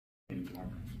tomorrow.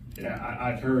 Yeah,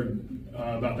 I've heard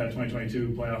about that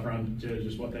 2022 playoff run,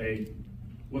 just what they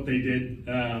did,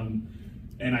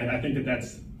 and I think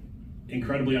that's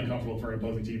incredibly uncomfortable for an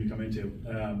opposing team to come into.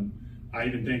 I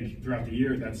even think throughout the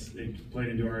year it played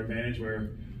into our advantage where,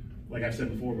 like I've said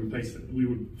before, we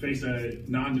would face a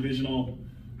non-divisional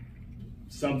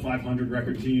sub 500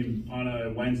 record team on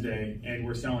a Wednesday, and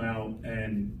we're selling out,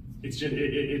 and it's just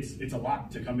it's a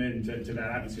lot to come in to that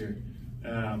atmosphere,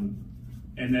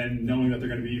 and then knowing that they're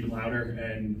going to be even louder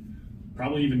and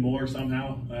probably even more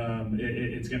somehow,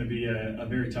 it's going to be a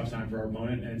very tough time for our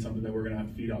opponent and something that we're going to have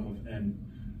to feed off of. And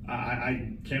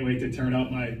I can't wait to turn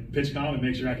up my pitch comm and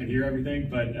make sure I can hear everything,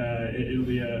 but it'll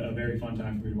be a very fun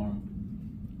time for me tomorrow.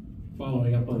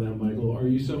 Following up on that, Michael, are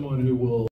you someone who will